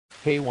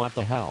Hey, what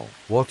the hell?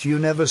 What, you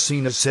never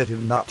seen a set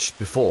of nuts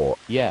before?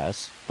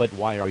 Yes, but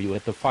why are you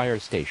at the fire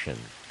station?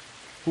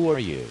 Who are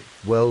you?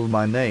 Well,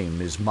 my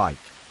name is Mike.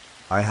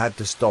 I had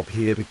to stop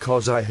here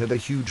because I had a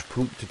huge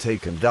poop to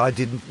take and I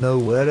didn't know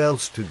where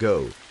else to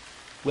go.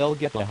 Well,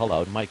 get the hell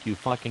out, Mike, you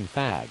fucking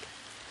fag.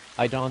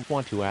 I don't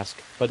want to ask,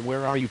 but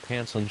where are you,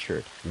 pants and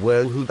shirt?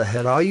 Well, who the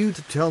hell are you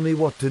to tell me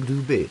what to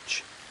do,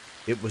 bitch?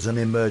 It was an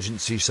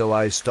emergency, so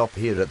I stop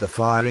here at the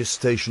fire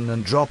station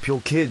and drop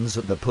your kids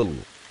at the pool.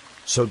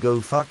 So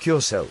go fuck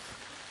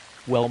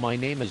yourself. Well, my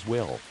name is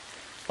Will.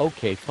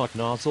 Okay, fuck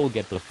nozzle,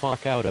 get the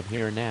fuck out of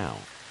here now.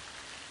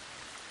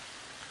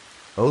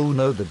 Oh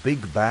no, the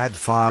big bad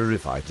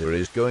firefighter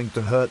is going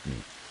to hurt me.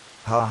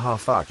 Haha,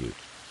 fuck you.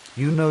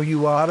 You know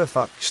you are a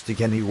fuckstick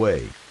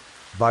anyway.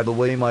 By the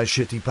way, my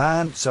shitty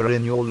pants are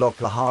in your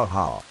locker,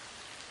 haha.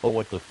 Oh,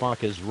 what the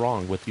fuck is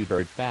wrong with you,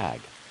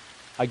 dirtbag?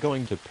 I'm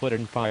going to put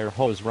an fire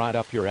hose right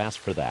up your ass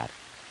for that.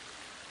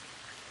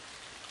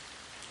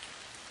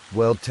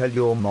 Well, tell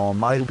your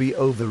mom I'll be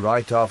over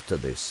right after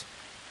this.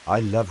 I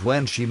love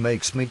when she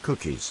makes me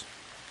cookies.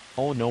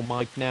 Oh no,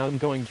 Mike, now I'm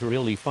going to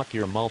really fuck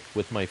your mouth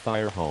with my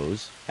fire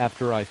hose.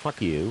 After I fuck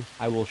you,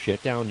 I will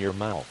shit down your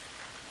mouth.